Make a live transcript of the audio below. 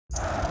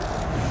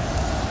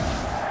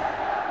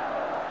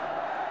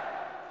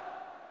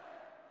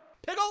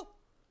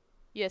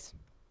Yes.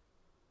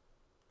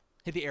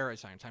 Hit the arrow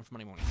sign. Time for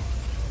Monday Morning.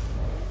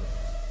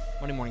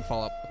 Monday Morning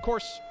Follow-Up. Of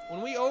course,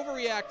 when we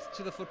overreact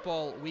to the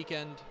football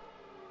weekend,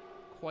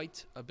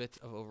 quite a bit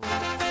of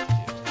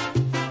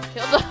overreaction.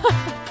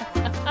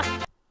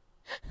 Hilda.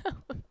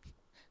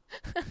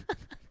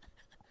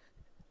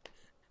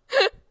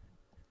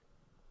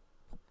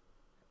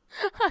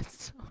 I'm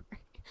sorry.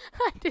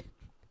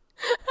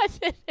 I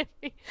didn't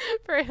mean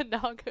for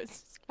Hidalgo to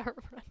start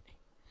running.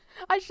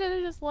 I should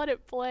have just let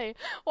it play.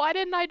 Why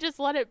didn't I just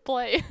let it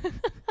play?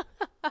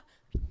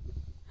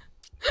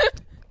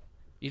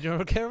 You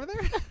doing okay over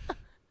there?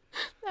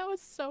 That was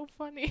so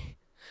funny.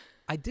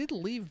 I did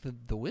leave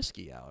the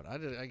whiskey out.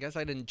 I guess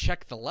I didn't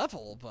check the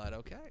level, but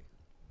okay.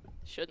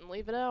 Shouldn't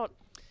leave it out.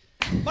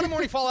 Monday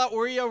Morning Fallout,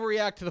 where we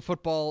overreact to the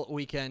football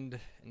weekend,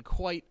 and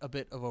quite a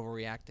bit of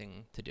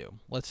overreacting to do.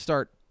 Let's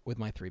start with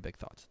my 3 big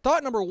thoughts.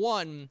 Thought number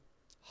 1,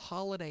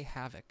 holiday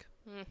havoc.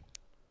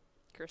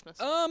 Christmas.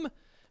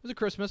 It was a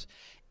Christmas.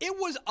 It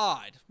was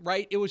odd,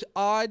 right? It was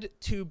odd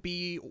to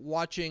be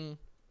watching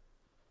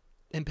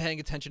and paying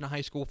attention to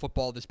high school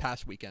football this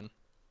past weekend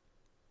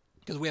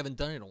because we haven't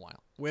done it in a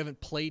while. We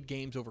haven't played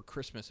games over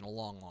Christmas in a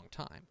long, long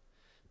time.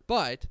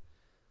 But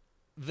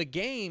the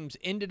games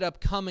ended up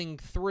coming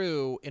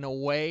through in a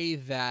way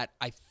that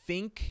I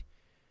think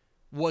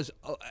was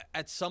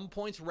at some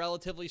points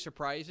relatively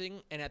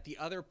surprising, and at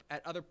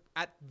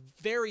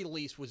very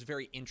least was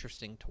very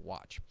interesting to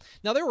watch.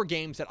 Now, there were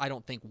games that I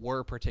don't think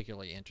were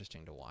particularly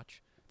interesting to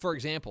watch. For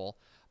example,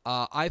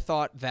 I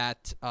thought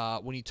that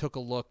when you took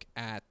a look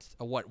at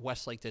what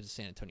Westlake did to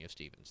San Antonio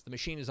Stevens, the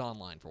machine is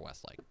online for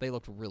Westlake. They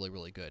looked really,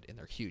 really good in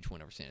their huge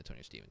win over San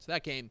Antonio Stevens.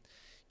 That game,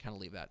 kind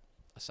of leave that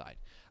aside.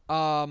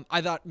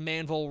 I thought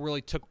Manville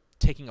really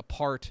taking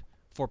apart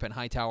Fort Bend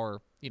Hightower.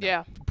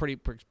 Pretty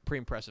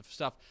impressive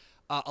stuff.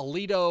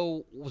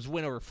 Alito was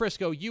win over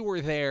Frisco. You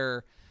were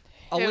there.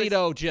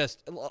 Alito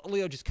just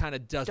kind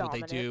of does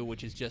dominant. what they do,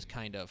 which is just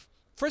kind of.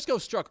 Frisco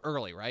struck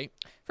early, right?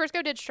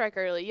 Frisco did strike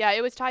early. Yeah,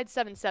 it was tied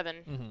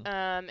 7-7.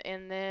 Mm-hmm.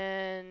 And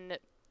then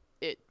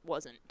it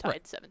wasn't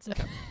tied 7-7.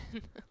 Okay.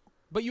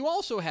 But you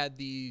also had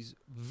these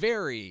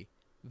very,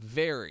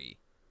 very,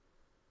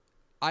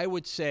 I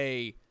would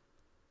say,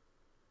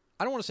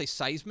 I don't want to say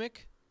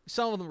seismic.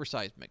 Some of them were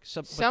seismic.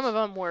 Some of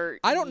them were.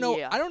 I don't know.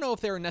 Yeah. I don't know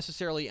if they were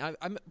necessarily. I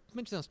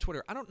mentioned this on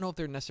Twitter. I don't know if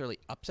they're necessarily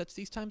upsets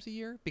these times of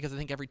year because I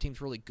think every team's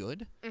really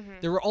good. Mm-hmm.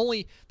 There were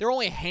only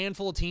a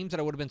handful of teams that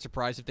I would have been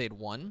surprised if they had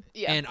won.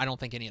 Yeah. And I don't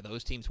think any of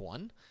those teams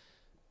won.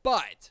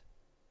 But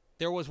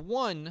there was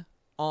one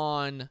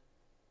on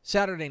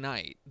Saturday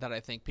night that I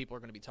think people are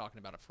going to be talking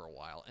about it for a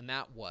while, and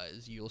that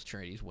was Yule's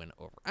Trinity's win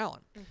over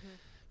Allen,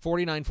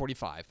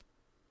 49-45.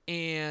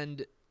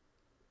 And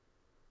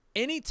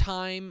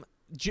anytime.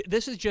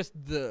 This is just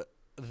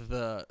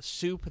the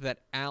soup that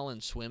Allen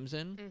swims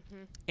in.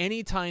 Mm-hmm.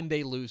 Anytime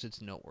they lose,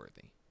 it's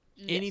noteworthy.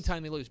 Yes.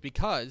 Anytime they lose,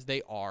 because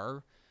they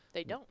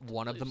don't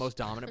one of the most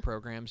dominant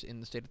programs in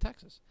the state of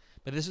Texas.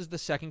 But this is the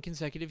second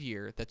consecutive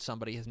year that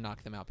somebody has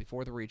knocked them out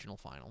before the regional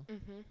final.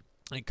 Mm-hmm.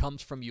 And it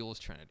comes from Yule's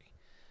Trinity.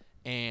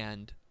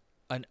 And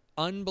an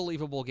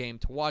unbelievable game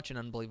to watch, an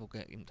unbelievable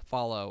game to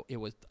follow. It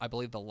was, I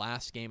believe, the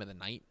last game of the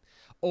night.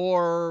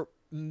 Or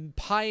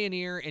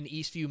Pioneer and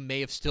Eastview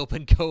may have still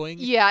been going.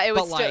 Yeah, it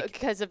was still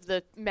because of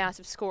the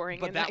massive scoring.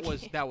 But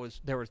there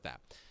was that.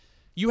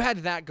 You had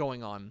that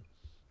going on.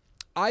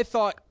 I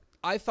thought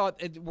we're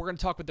going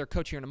to talk with their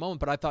coach here in a moment,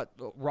 but I thought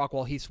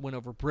Rockwall Heath's win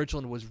over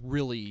Bridgeland was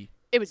really.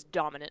 It was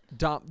dominant.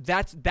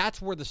 That's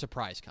where the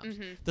surprise comes.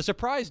 Mm-hmm. The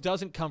surprise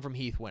doesn't come from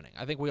Heath winning.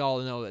 I think we all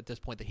know at this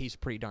point that Heath's a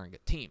pretty darn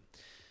good team.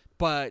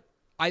 But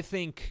I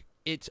think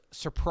it's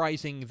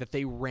surprising that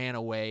they ran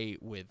away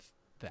with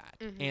that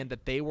and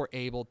that they were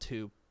able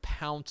to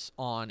pounce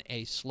on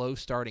a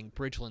slow-starting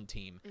Bridgeland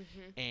team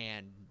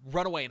and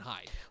run away and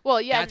hide. Well,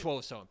 yeah. That's what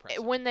was so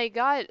impressive. When they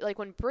got,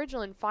 when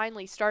Bridgeland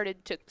finally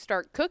started to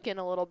start cooking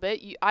a little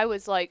bit, I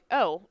was like,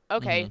 oh,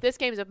 okay, this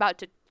game's about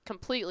to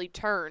completely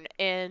turn,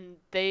 and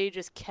they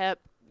just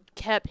kept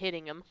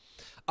hitting them.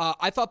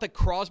 I thought that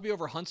Crosby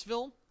over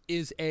Huntsville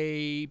is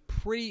a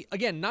pretty,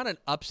 again, not an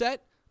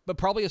upset, but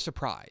probably a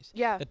surprise.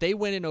 Yeah. That they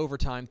win in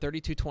overtime,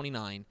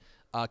 32-29.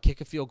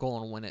 Kick a field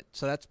goal and win it.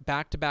 So that's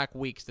back-to-back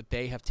weeks that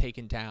they have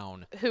taken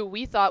down. Who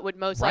we thought would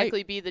most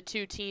likely be the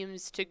two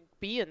teams to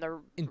be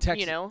in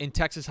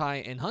Texas High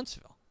and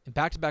Huntsville in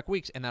back-to-back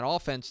weeks, and that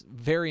offense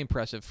very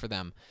impressive for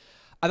them.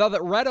 I thought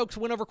that Red Oaks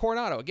win over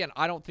Coronado. Again,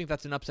 I don't think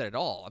that's an upset at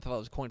all. I thought it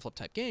was a coin flip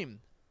type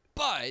game,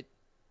 but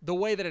the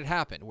way that it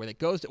happened,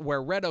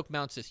 where Red Oak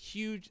mounts this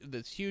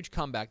huge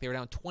comeback. They were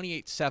down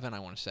 28-7, I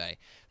want to say.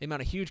 They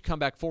mount a huge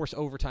comeback, force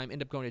overtime,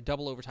 end up going to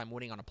double overtime,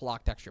 winning on a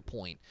blocked extra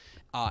point,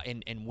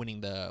 and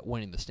winning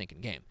the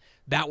stinking game.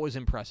 That was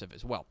impressive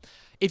as well.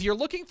 If you're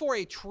looking for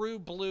a true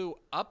blue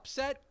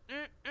upset,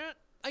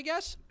 I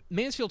guess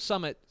Mansfield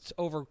Summit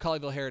over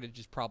Colleyville Heritage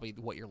is probably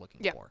what you're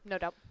looking for. No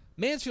doubt.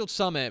 Mansfield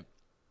Summit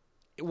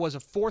was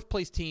a fourth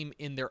place team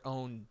in their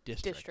own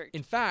district.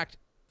 In fact,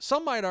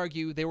 some might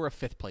argue they were a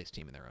fifth-place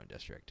team in their own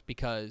district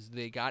because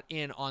they got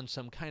in on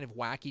some kind of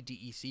wacky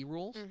DEC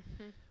rules.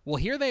 Mm-hmm. Well,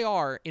 here they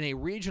are in a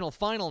regional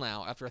final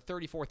now after a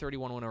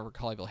 34-31 win over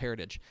Colleyville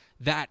Heritage.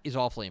 That is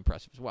awfully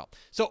impressive as well.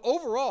 So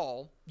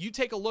overall, you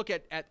take a look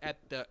at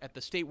the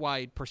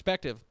statewide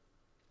perspective,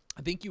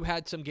 I think you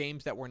had some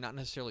games that were not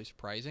necessarily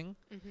surprising.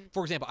 Mm-hmm.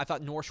 For example, I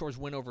thought North Shore's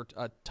win over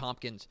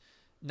Tompkins,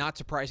 not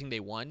surprising they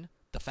won.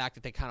 The fact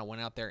that they kind of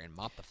went out there and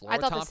mopped the floor I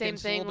with thought Tompkins the same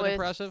is a little thing bit with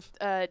impressive.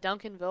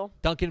 Duncanville.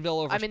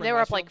 Duncanville over I mean, Spring they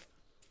were up Westfield,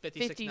 like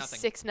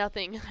 56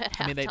 nothing at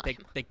halftime. I mean,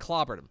 they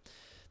clobbered them.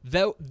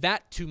 Though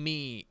that to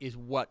me is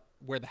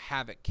where the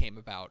havoc came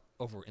about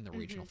over in the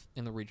regional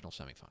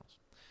semifinals.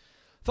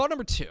 Thought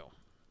number 2,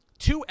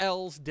 2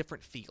 L's,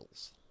 different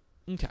feels.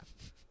 Okay,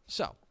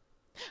 so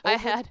I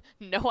had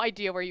no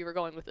idea where you were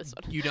going with this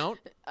one. You don't?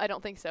 I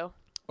don't think so.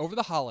 Over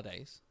the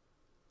holidays,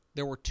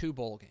 there were 2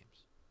 bowl games.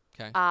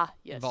 Okay.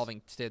 Yes.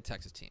 Involving state of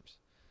Texas teams.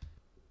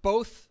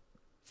 Both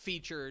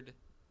featured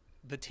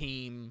the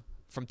team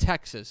from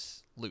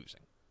Texas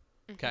losing.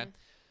 Okay.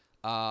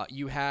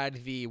 You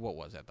had the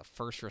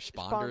First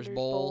Responders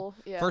Bowl.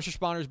 Yeah. First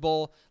Responders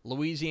Bowl.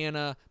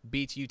 Louisiana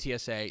beats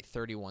UTSA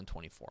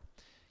 31-24.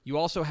 You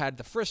also had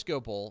the Frisco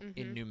Bowl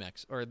in New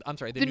Mexico, or I'm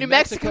sorry, the New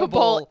Mexico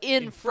Bowl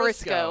in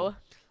Frisco,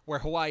 where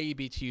Hawaii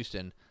beats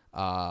Houston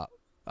 28-14.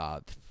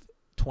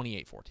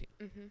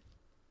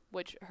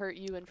 Which hurt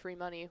you in free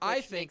money,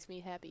 which makes me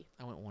happy.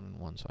 I went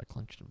 1-1, so I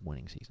clinched a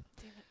winning season.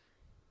 Damn it.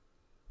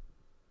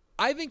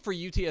 I think for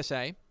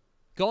UTSA,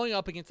 going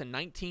up against a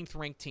 19th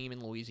ranked team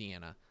in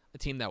Louisiana, a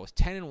team that was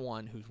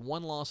 10-1, whose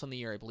one loss on the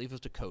year, I believe,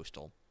 was to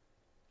Coastal.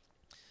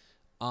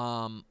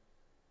 For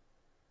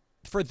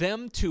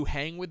them to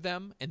hang with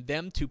them and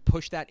them to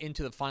push that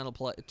into the final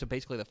play, to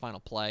basically the final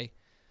play,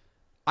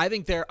 I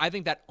think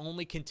that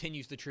only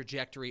continues the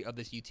trajectory of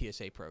this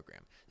UTSA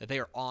program. That they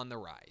are on the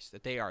rise.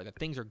 That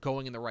things are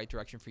going in the right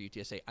direction for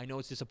UTSA. I know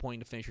it's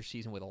disappointing to finish your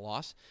season with a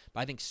loss, but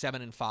I think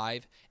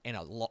 7-5 and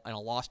a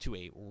loss to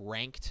a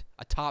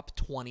top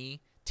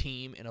 20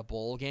 team in a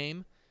bowl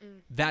game,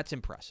 that's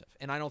impressive.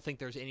 And I don't think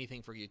there's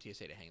anything for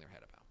UTSA to hang their head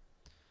about.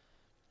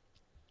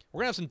 We're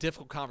gonna have some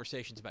difficult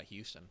conversations about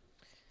Houston,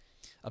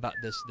 about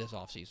this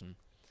offseason.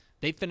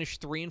 They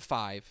finished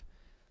 3-5.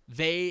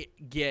 They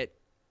get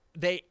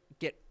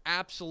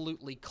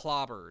absolutely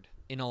clobbered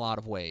in a lot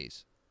of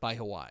ways by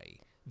Hawaii.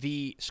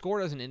 The score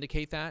doesn't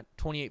indicate that,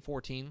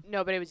 28-14.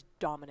 No, but it was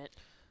dominant.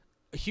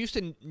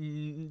 Houston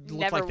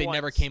looked like they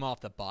never came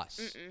off the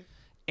bus.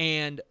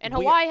 And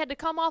Hawaii had to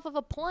come off of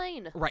a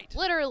plane. Right.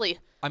 Literally.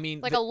 I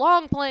mean, like a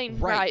long plane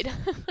right.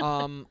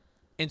 ride.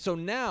 And so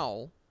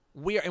now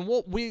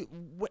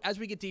as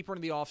we get deeper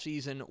into the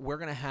offseason, we're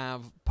going to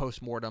have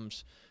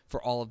postmortems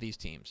for all of these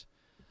teams.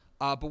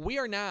 But we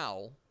are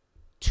now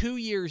 2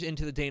 years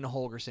into the Dana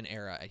Holgerson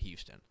era at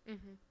Houston.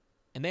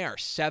 And they are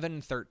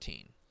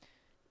 7-13.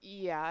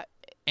 Yeah.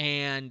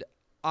 And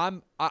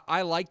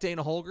I like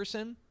Dana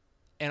Holgerson,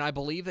 and I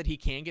believe that he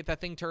can get that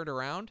thing turned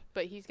around.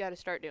 But he's got to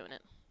start doing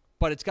it.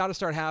 But it's got to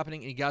start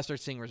happening, and you got to start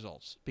seeing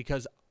results.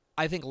 Because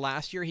I think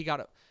last year he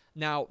got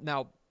now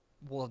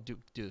we'll do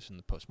this in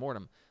the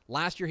postmortem.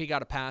 Last year he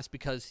got a pass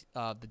because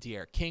of the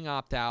De'Aaron King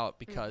opt-out,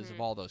 because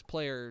of all those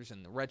players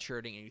and the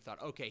redshirting, and you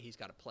thought, okay, he's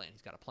got a plan.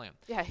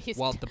 Yeah, he's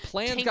the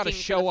plan's got to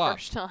show up.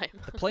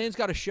 The plan's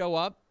got to show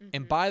up.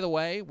 And by the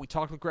way, we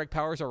talked with Greg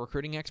Powers, our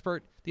recruiting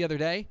expert, the other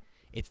day.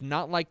 It's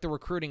not like the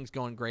recruiting's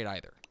going great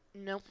either.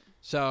 Nope.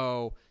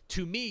 So,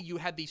 to me, you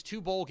had these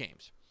 2 bowl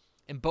games,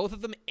 and both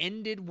of them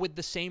ended with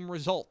the same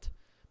result.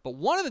 But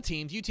one of the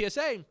teams,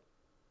 UTSA,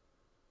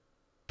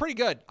 pretty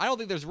good. I don't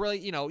think there's really,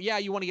 you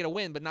want to get a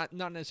win, but not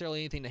necessarily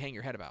anything to hang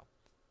your head about.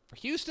 For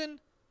Houston,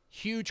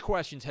 huge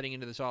questions heading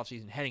into this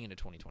offseason, heading into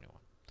 2021.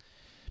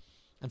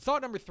 And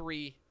thought number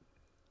 3,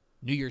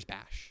 New Year's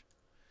Bash.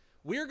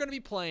 We're going to be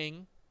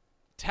playing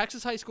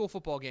Texas high school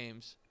football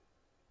games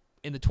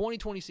in the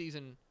 2020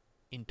 season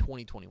in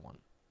 2021.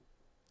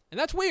 And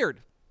that's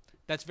weird.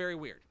 That's very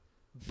weird.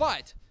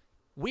 But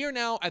we are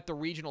now at the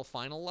regional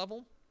final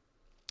level.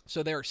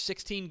 So there are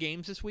 16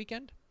 games this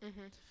weekend.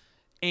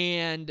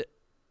 And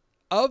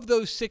of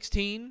those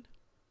 16,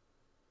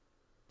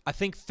 I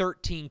think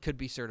 13 could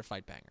be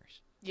certified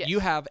bangers. Yes. You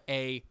have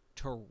a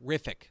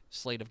terrific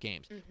slate of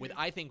games with,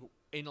 I think,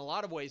 in a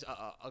lot of ways,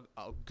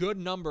 a good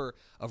number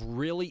of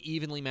really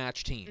evenly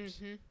matched teams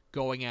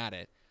going at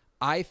it.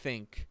 I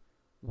think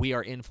we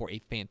are in for a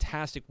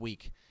fantastic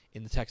week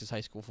in the Texas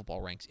high school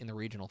football ranks in the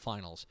regional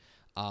finals,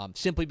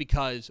 simply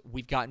because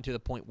we've gotten to the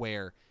point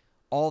where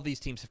all these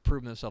teams have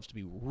proven themselves to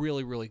be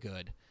really, really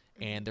good,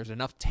 and there's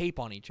enough tape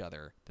on each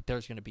other that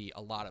there's going to be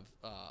a lot of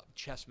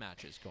chess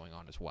matches going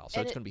on as well.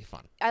 So it's going to be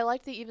fun. I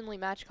like the evenly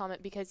matched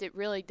comment because it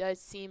really does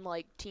seem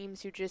like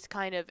teams who just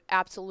kind of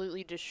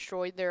absolutely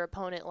destroyed their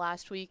opponent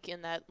last week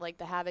in that, like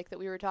the Havoc that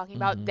we were talking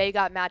about, they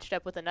got matched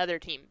up with another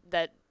team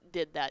that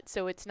did that.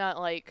 So it's not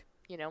like,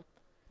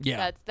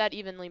 that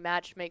evenly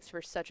matched makes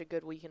for such a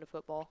good weekend of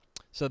football.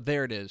 So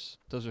there it is.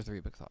 Those are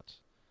 3 big thoughts.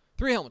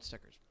 3 helmet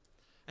stickers.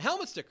 A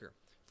helmet sticker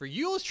for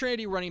Euless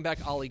Trinity running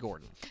back Ollie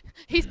Gordon.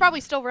 He's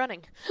probably still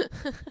running.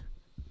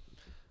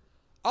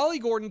 Ollie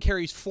Gordon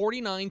carries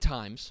 49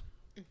 times.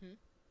 Mm-hmm.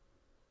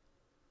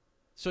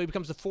 So he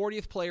becomes the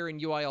 40th player in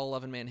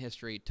UIL 11-man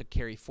history to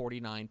carry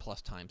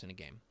 49-plus times in a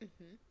game.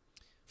 Mm-hmm.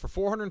 For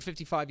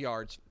 455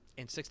 yards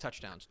and 6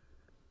 touchdowns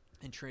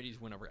in Trinity's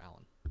win over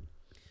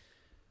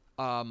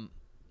Allen.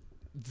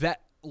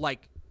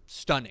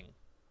 Stunning.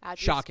 I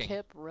just Shocking.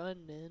 kept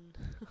running.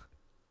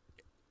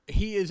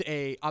 He is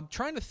I'm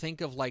trying to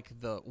think of,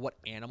 what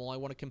animal I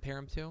want to compare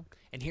him to.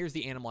 And here's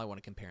the animal I want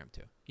to compare him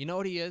to. You know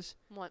what he is?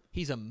 What?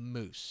 He's a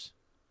moose.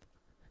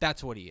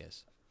 That's what he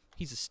is.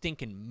 He's a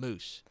stinking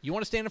moose. You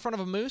want to stand in front of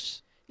a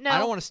moose? No, I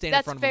don't want to stand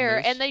in front of a moose.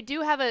 That's fair. And they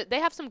do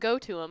have some go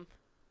to him.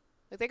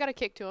 They got a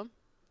kick to him.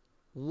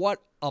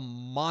 What a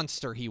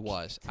monster he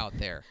was out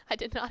there. I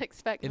did not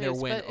expect in moose, their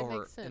win but it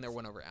makes sense. in their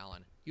win over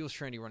Allen. U.S.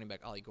 Trinity running back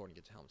Ollie Gordon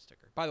gets a helmet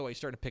sticker. By the way, he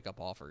started to pick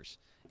up offers,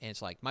 and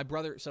it's like my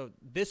brother. So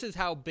this is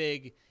how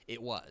big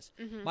it was.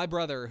 Mm-hmm. My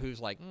brother, who's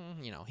like,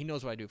 he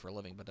knows what I do for a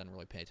living, but doesn't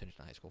really pay attention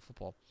to high school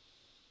football.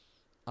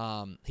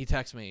 He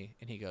texts me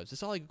and he goes,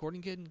 "This Ollie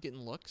Gordon kid getting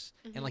looks?"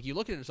 Mm-hmm. And you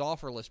look at his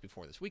offer list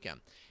before this weekend,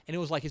 and it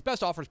was his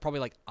best offer is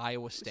probably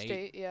Iowa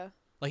State. Yeah.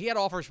 He had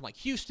offers from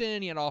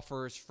Houston. He had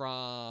offers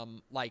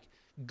from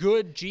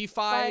good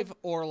G5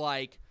 or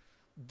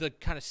the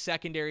kind of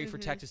secondary for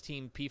Texas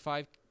team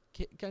P5.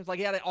 He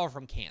had an offer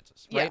from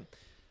Kansas, right? Yeah.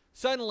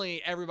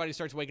 Suddenly, everybody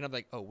starts waking up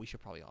oh, we should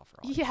probably offer.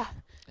 Yeah.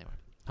 Anyway,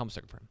 helmet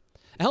sticker for him.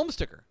 A helmet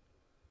sticker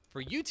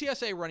for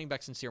UTSA running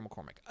back Sincere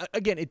McCormick.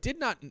 Again, it did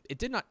not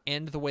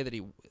end the way that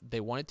they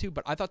wanted to,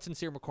 but I thought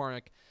Sincere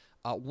McCormick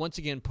once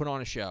again put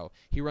on a show.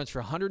 He runs for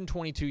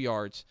 122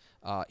 yards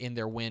in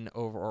their win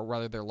over, or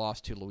rather their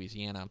loss to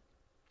Louisiana.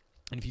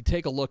 And if you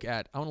take a look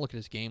at, I want to look at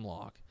his game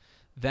log.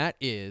 That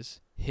is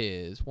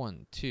his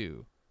 1,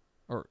 2,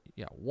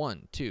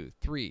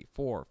 3,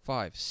 4,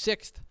 5,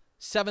 6th,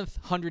 7th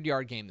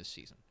 100-yard game this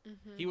season.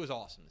 Mm-hmm. He was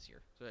awesome this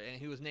year.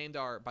 And he was named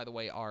our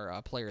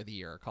player of the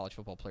year, our college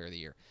football player of the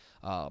year.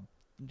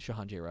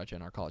 Shahan J. Raja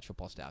and our college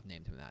football staff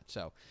named him that.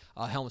 So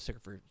a helmet sticker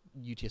for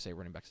UTSA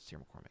running back Sincere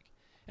McCormick.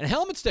 And a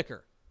helmet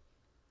sticker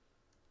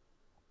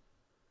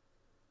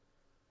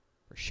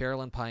for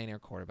Sherilyn Pioneer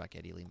quarterback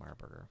Eddie Lee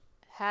Marburger.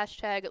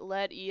 Hashtag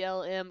let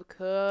ELM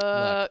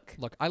cook.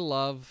 Look, I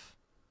love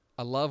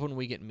when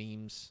we get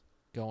memes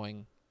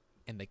going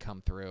and they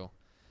come through.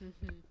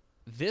 Mm-hmm.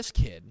 This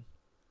kid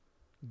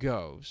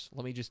goes.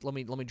 Let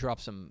me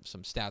drop some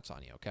stats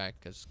on you, okay?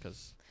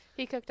 Because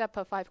he cooked up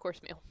a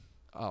 5-course meal.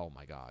 Oh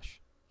my gosh,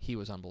 he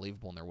was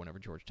unbelievable in their win over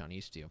Georgetown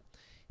Eastview.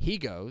 He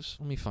goes.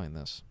 Let me find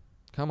this.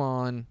 Come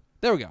on,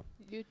 there we go.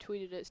 You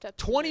tweeted it.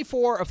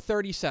 24 of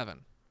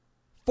 37,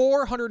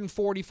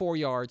 444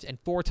 yards and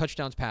 4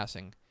 touchdowns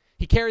passing.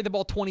 He carried the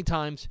ball 20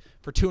 times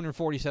for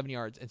 247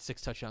 yards and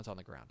 6 touchdowns on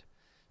the ground.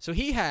 So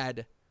he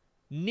had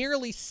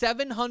nearly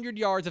 700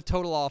 yards of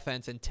total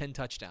offense and 10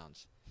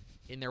 touchdowns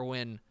in their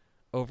win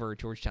over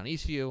Georgetown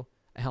Eastview.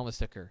 A helmet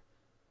sticker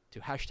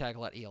to hashtag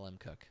let ELM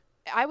cook.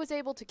 I was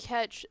able to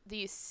catch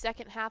the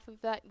second half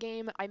of that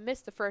game. I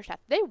missed the first half.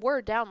 They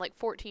were down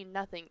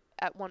 14-0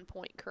 at one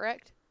point,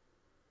 correct?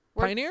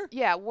 Pioneer?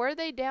 Yeah, were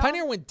they down?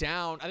 Pioneer went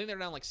down. I think they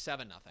were down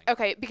 7-0.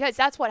 Okay, because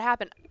that's what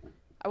happened.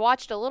 I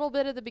watched a little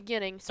bit of the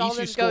beginning, saw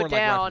them go down.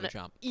 Right from the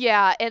jump.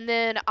 Yeah, and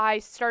then I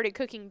started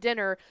cooking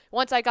dinner.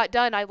 Once I got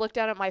done, I looked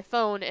down at my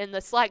phone, and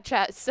the Slack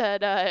chat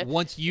said,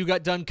 once you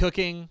got done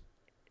cooking?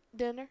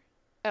 Dinner?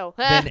 Oh.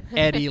 Then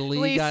Eddie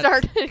Lee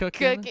started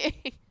cooking?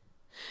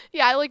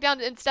 Yeah, I looked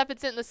down, and Stephen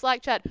sent in the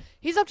Slack chat,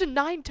 he's up to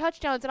 9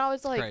 touchdowns, and I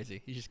was like...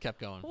 Crazy. He just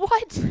kept going.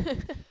 What?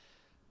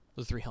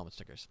 Those 3 helmet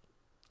stickers.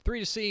 3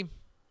 to see.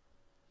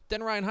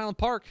 Denton Ryan Highland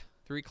Park,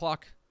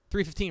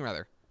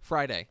 3:15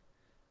 Friday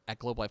at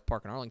Globe Life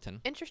Park in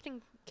Arlington.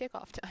 Interesting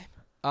kickoff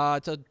time.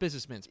 It's a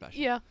businessman special.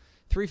 Yeah.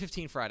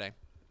 3:15 Friday.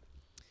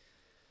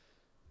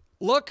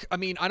 Look, I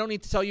mean, I don't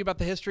need to tell you about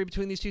the history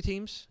between these two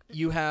teams.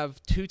 You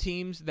have two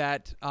teams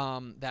that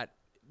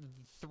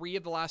 3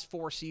 of the last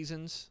 4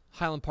 seasons,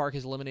 Highland Park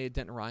has eliminated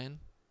Denton Ryan.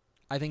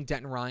 I think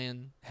Denton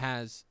Ryan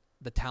has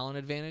the talent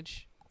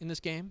advantage in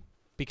this game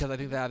because I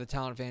think they have the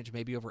talent advantage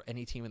maybe over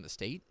any team in the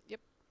state.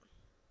 Yep.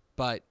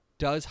 But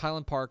does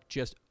Highland Park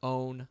just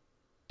own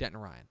Denton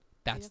Ryan?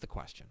 That's the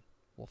question.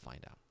 We'll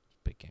find out.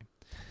 Big game.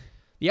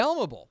 The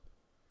Alamo Bowl,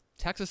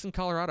 Texas and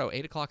Colorado,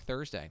 8 o'clock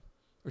Tuesday.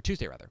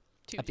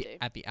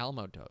 At the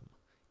Alamo Dome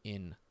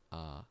in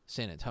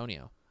San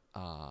Antonio.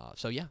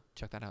 So, yeah,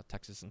 check that out,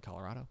 Texas and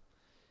Colorado.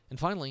 And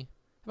finally,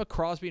 how about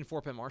Crosby and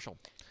Fort Bend Marshall?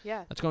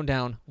 Yeah. That's going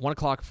down 1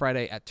 o'clock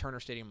Friday at Turner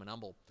Stadium in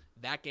Humble.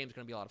 That game's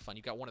going to be a lot of fun.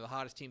 You've got one of the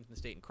hottest teams in the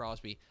state in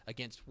Crosby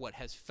against what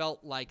has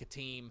felt like a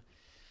team.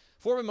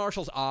 Fort Bend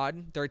Marshall's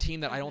odd. They're a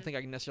team that I don't think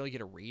I can necessarily get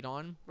a read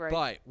on. Right.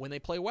 But when they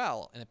play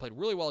well, and they played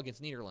really well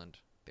against Nederland,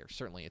 they're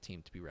certainly a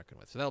team to be reckoned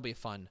with. So that'll be a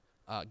fun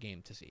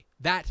game to see.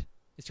 That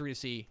is 3 to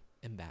see,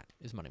 and that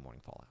is Monday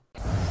Morning Fallout.